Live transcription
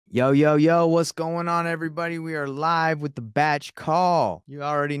Yo, yo, yo, what's going on, everybody? We are live with the batch call. You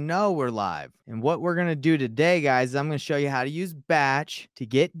already know we're live. And what we're going to do today, guys, is I'm going to show you how to use batch to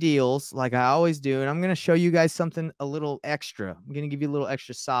get deals like I always do. And I'm going to show you guys something a little extra. I'm going to give you a little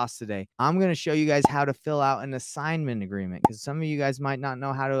extra sauce today. I'm going to show you guys how to fill out an assignment agreement because some of you guys might not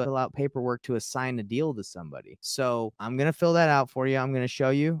know how to fill out paperwork to assign a deal to somebody. So I'm going to fill that out for you. I'm going to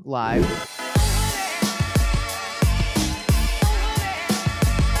show you live.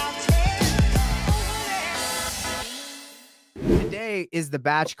 Today is the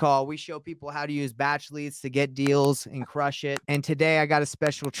batch call. We show people how to use batch leads to get deals and crush it. And today I got a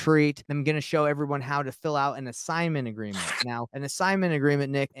special treat. I'm going to show everyone how to fill out an assignment agreement. Now, an assignment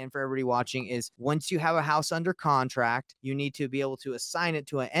agreement, Nick, and for everybody watching, is once you have a house under contract, you need to be able to assign it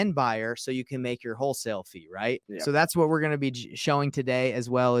to an end buyer so you can make your wholesale fee, right? Yep. So that's what we're going to be showing today, as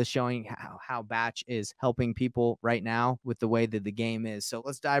well as showing how batch is helping people right now with the way that the game is. So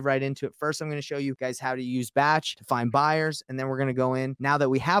let's dive right into it. First, I'm going to show you guys how to use batch to find buyers, and then we're going to go in. Now that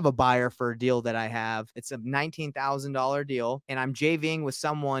we have a buyer for a deal that I have, it's a $19,000 deal, and I'm JVing with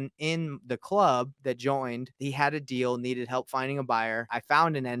someone in the club that joined. He had a deal, needed help finding a buyer. I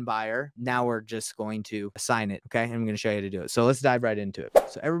found an end buyer. Now we're just going to assign it. Okay. And I'm going to show you how to do it. So let's dive right into it.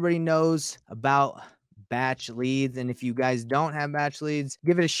 So everybody knows about batch leads. And if you guys don't have batch leads,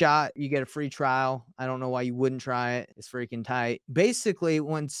 give it a shot. You get a free trial. I don't know why you wouldn't try it. It's freaking tight. Basically,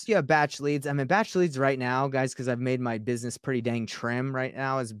 once you have batch leads, I'm in batch leads right now, guys, because I've made my business pretty dang trim right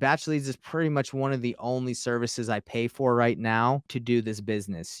now. Is batch leads is pretty much one of the only services I pay for right now to do this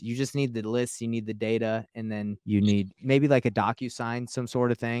business. You just need the lists, you need the data, and then you need maybe like a DocuSign, some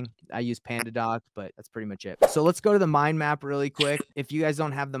sort of thing. I use PandaDoc, but that's pretty much it. So let's go to the mind map really quick. If you guys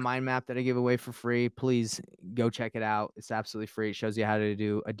don't have the mind map that I give away for free, please go check it out. It's absolutely free. It shows you how to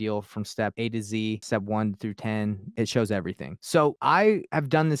do a deal from step A to Z, step 1 through 10. It shows everything. So I have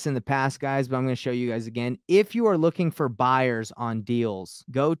done this in the past, guys, but I'm going to show you guys again. If you are looking for buyers on deals,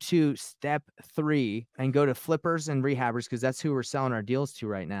 go to step 3 and go to flippers and rehabbers, because that's who we're selling our deals to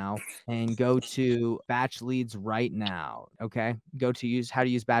right now, and go to batch leads right now. Okay. Go to how to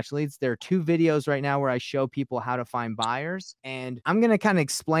use batch leads. There are 2 videos right now where I show people how to find buyers, and I'm going to kind of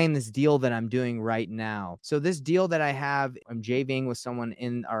explain this deal that I'm doing right now. So this deal that I have, I'm JVing with someone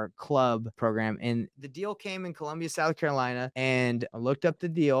in our club program, and the deal came in Columbia, South Carolina, and I looked up the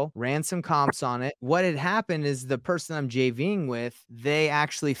deal, ran some comps on it. What had happened is the person I'm JVing with, they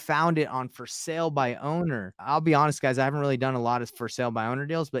actually found it on for sale by owner. I'll be honest, guys, I haven't really done a lot of for sale by owner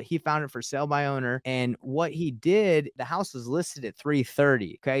deals, but he found it for sale by owner. And what he did, the house was listed at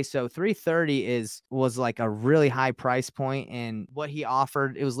 330. Okay. So 330 was like a really high price point. And what he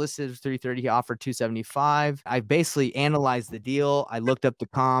offered, it was listed at 330. He offered 275. I basically analyzed the deal. I looked up the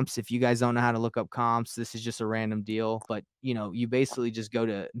comps. If you guys don't know how to look up comps, this is just a random deal, but you basically just go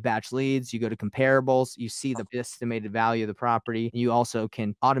to batch leads, you go to comparables, you see the estimated value of the property. You also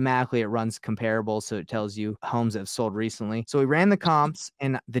can automatically, it runs comparables. So it tells you homes that have sold recently. So we ran the comps,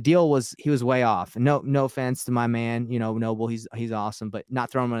 and the deal he was way off. No offense to my man, Noble, he's awesome, but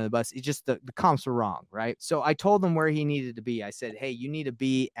not throwing him under the bus. It's just the comps were wrong, right? So I told him where he needed to be. I said, hey, you need to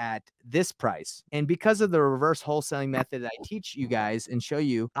be at this price. And because of the reverse wholesaling method that I teach you guys and show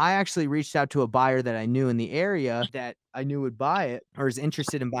you, I actually reached out to a buyer that I knew in the area that I knew would buy it or is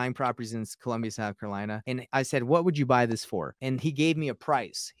interested in buying properties in Columbia, South Carolina. And I said, what would you buy this for? And he gave me a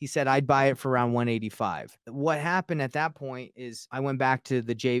price. He said, I'd buy it for around 185. What happened at that point is I went back to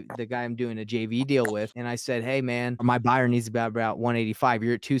the guy I'm doing a JV deal with, and I said, hey man, my buyer needs to be about 185.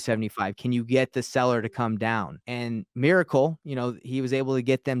 You're at 275. Can you get the seller to come down? And miracle, he was able to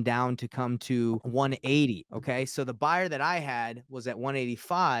get them down to come to 180. Okay. So the buyer that I had was at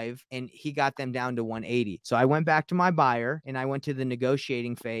 185, and he got them down to 180. So I went back to my buyer, and I went to the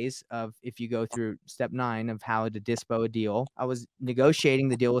negotiating phase of, if you go through step 9 of how to dispo a deal, I was negotiating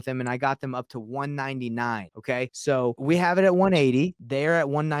the deal with him, and I got them up to 199. Okay. So we have it at 180. They're at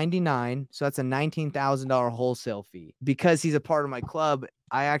 199. So that's a $19,000 wholesale fee. Because he's a part of my club,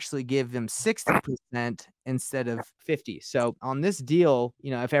 I actually give them 60% instead of 50. So on this deal,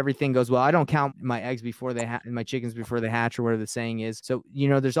 if everything goes well, I don't count my eggs before they my chickens before they hatch, or whatever the saying is. So,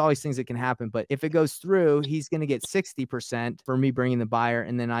 there's always things that can happen, but if it goes through, he's going to get 60% for me bringing the buyer,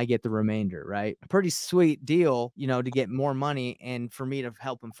 and then I get the remainder, right? Pretty sweet deal, to get more money and for me to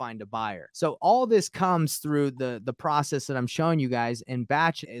help him find a buyer. So all this comes through the process that I'm showing you guys, and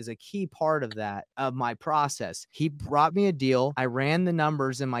batch is a key part of that, of my process. He brought me a deal. I ran the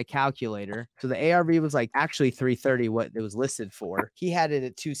numbers in my calculator. So the ARV was like actually 330, what it was listed for. He had it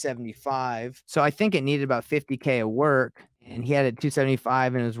at 275. So I think it needed about 50K of work. and he had it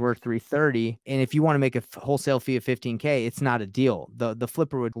 275 and it was worth 330. And if you want to make a wholesale fee of 15K, it's not a deal. The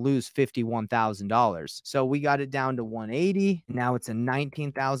flipper would lose $51,000. So we got it down to 180. Now it's a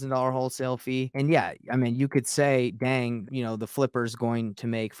 $19,000 wholesale fee. And yeah, I mean, you could say, dang, you know, the flipper's going to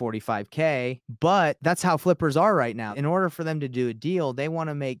make 45K, but that's how flippers are right now. In order for them to do a deal, they want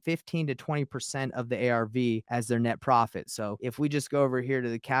to make 15 to 20% of the ARV as their net profit. So if we just go over here to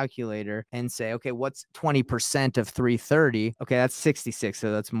the calculator and say, okay, what's 20% of 330? Okay, that's 66.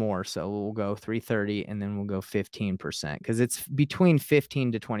 So that's more. So we'll go 330 and then we'll go 15% because it's between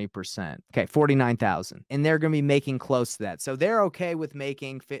 15 to 20%. Okay, 49,000. And they're going to be making close to that. So they're okay with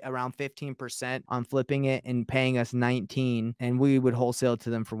making around 15% on flipping it and paying us 19, and we would wholesale to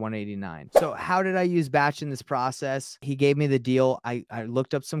them for 189. So how did I use batch in this process? He gave me the deal. I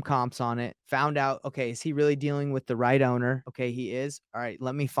looked up some comps on it, found out, okay, is he really dealing with the right owner? Okay, he is. All right,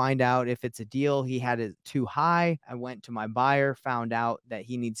 let me find out if it's a deal. He had it too high. I went to my buyer, found out that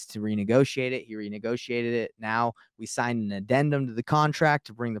he needs to renegotiate it. He renegotiated it. Now we signed an addendum to the contract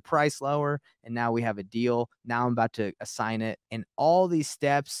to bring the price lower, and now we have a deal. Now I'm about to assign it. And all these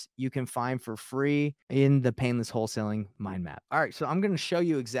steps you can find for free in the Painless Wholesaling mind map. All right, so I'm going to show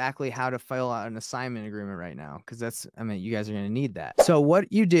you exactly how to fill out an assignment agreement right now, because that's, I mean, you guys are going to need that. So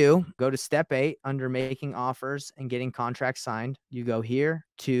what you do, go to step 8 under making offers and getting contracts signed. You go here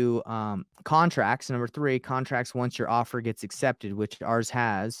to contracts, number 3, contracts once your offer gets accepted, which ours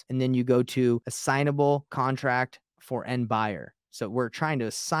has. And then you go to assignable contract for end buyer. So we're trying to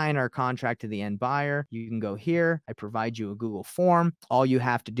assign our contract to the end buyer. You can go here. I provide you a Google form. All you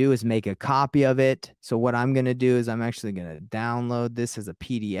have to do is make a copy of it. So what I'm going to do is I'm actually going to download this as a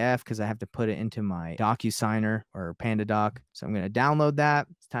PDF because I have to put it into my DocuSigner or PandaDoc. So I'm going to download that.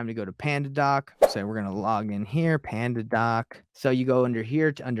 It's time to go to PandaDoc. So we're going to log in here, PandaDoc. So you go under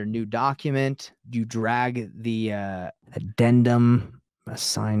here to under new document. You drag the addendum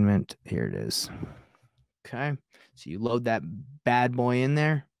assignment. Here it is. Okay. So you load that bad boy in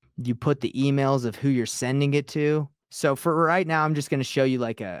there. You put the emails of who you're sending it to. So for right now, I'm just going to show you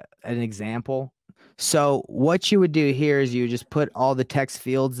like an example. So what you would do here is you just put all the text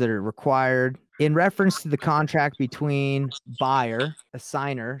fields that are required in reference to the contract between buyer,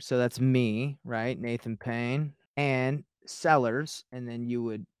 assigner. So that's me, right? Nathan Payne, and sellers. And then you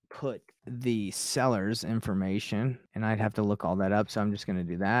would put the seller's information, and I'd have to look all that up. So I'm just going to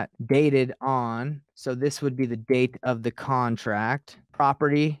do that. Dated on. So this would be the date of the contract.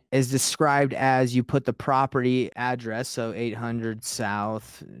 Property is described as you put the property address. So 800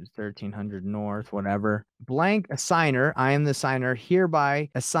 South, 1300 North, whatever. Blank assigner. I am the assigner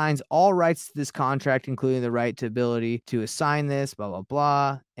hereby assigns all rights to this contract, including the right to ability to assign this, blah, blah,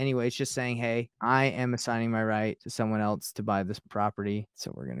 blah. Anyway, it's just saying, hey, I am assigning my right to someone else to buy this property.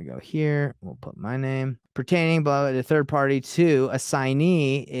 So we're going to go here. We'll put my name. Pertaining, blah, blah, to third party. To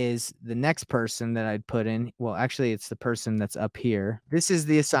assignee is the next person that I'd put in. Well, actually, it's the person that's up here. This is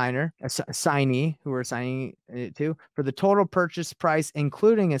the assigner, assignee, who we're assigning it to, for the total purchase price,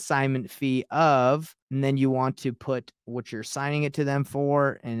 including assignment fee of, and then you want to put what you're assigning it to them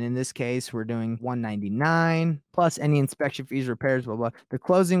for. And in this case, we're doing $199 plus any inspection fees, repairs, blah, blah. The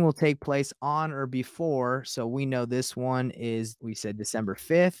closing will take place on or before. So we know this one is, we said December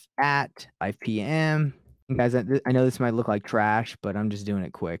 5th at 5 p.m. Guys, I know this might look like trash, but I'm just doing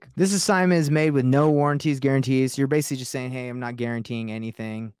it quick. This assignment is made with no warranties, guarantees. You're basically just saying, hey, I'm not guaranteeing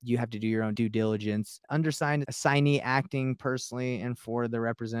anything. You have to do your own due diligence. Undersigned assignee acting personally and for the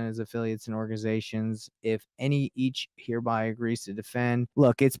representatives, affiliates, and organizations, if any, each hereby agrees to defend.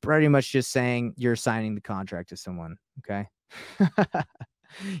 Look, it's pretty much just saying you're signing the contract to someone, okay?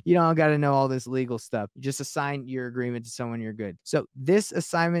 You don't got to know all this legal stuff. You just assign your agreement to someone, you're good. So this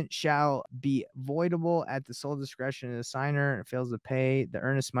assignment shall be voidable at the sole discretion of the assigner. It fails to pay the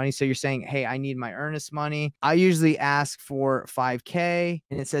earnest money. So you're saying, hey, I need my earnest money. I usually ask for $5K,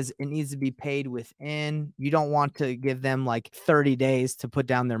 and it says it needs to be paid within. You don't want to give them like 30 days to put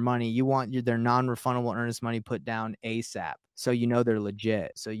down their money. You want their non-refundable earnest money put down ASAP. So you know they're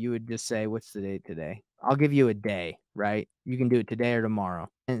legit. So you would just say, what's the date today? I'll give you a day, right? You can do it today or tomorrow.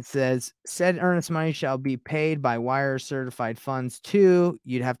 And it says, said earnest money shall be paid by wire certified funds to,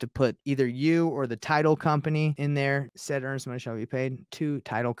 you'd have to put either you or the title company in there. Said earnest money shall be paid to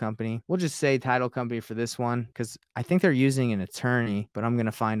title company. We'll just say title company for this one because I think they're using an attorney, but I'm going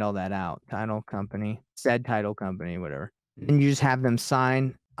to find all that out. Title company, said title company, whatever. And you just have them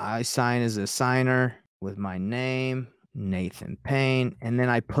sign. I sign as a signer with my name, Nathan Payne, and then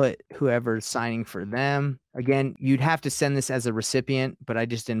I put whoever's signing for them. Again, you'd have to send this as a recipient, but I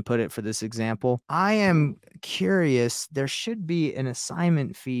just didn't put it for this example. I am curious, there should be an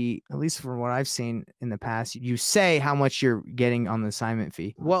assignment fee, at least from what I've seen in the past. You say how much you're getting on the assignment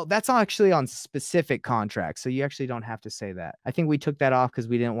fee. Well, that's actually on specific contracts, so you actually don't have to say that. I think we took that off because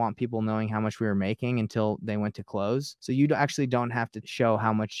we didn't want people knowing how much we were making until they went to close. So you actually don't have to show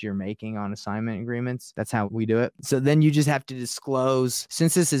how much you're making on assignment agreements. That's how we do it. So then you just have to disclose,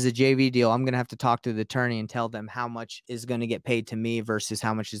 since this is a JV deal, I'm going to have to talk to the attorney and tell them how much is going to get paid to me versus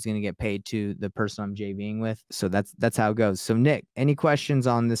how much is going to get paid to the person I'm JVing with. So that's how it goes. So Nick, any questions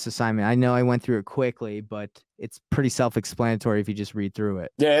on this assignment? I know I went through it quickly, but it's pretty self-explanatory if you just read through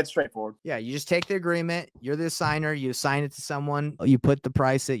it. Yeah, it's straightforward. Yeah, you just take the agreement, you're the assigner, you assign it to someone, you put the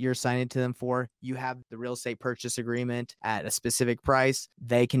price that you're assigning to them for, you have the real estate purchase agreement at a specific price.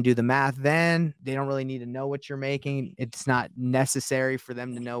 They can do the math then. They don't really need to know what you're making. It's not necessary for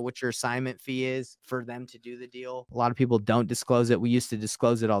them to know what your assignment fee is for them to do the deal. A lot of people don't disclose it. We used to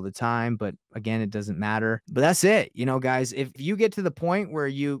disclose it all the time, but again, it doesn't matter. But that's it. You know, guys, if you get to the point where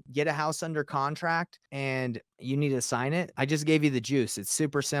you get a house under contract and you need to sign it, I just gave you the juice. It's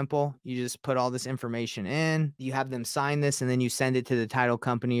super simple. You just put all this information in, you have them sign this, and then you send it to the title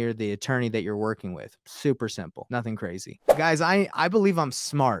company or the attorney that you're working with. Super simple, nothing crazy. Guys, I believe I'm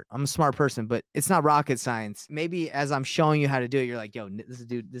smart. I'm a smart person, but it's not rocket science. Maybe as I'm showing you how to do it, you're like, yo, this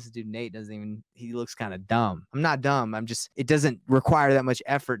dude Nate doesn't even, he looks kind of dumb. I'm not dumb. It doesn't require that much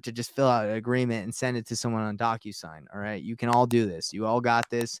effort to just fill out an agreement and send it to someone on DocuSign. All right. You can all do this. You all got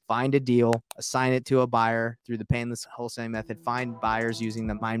this. Find a deal, assign it to a buyer through the painless wholesaling method, find buyers using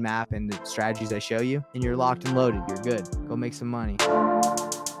the mind map and the strategies I show you, and you're locked and loaded. You're good. Go make some money.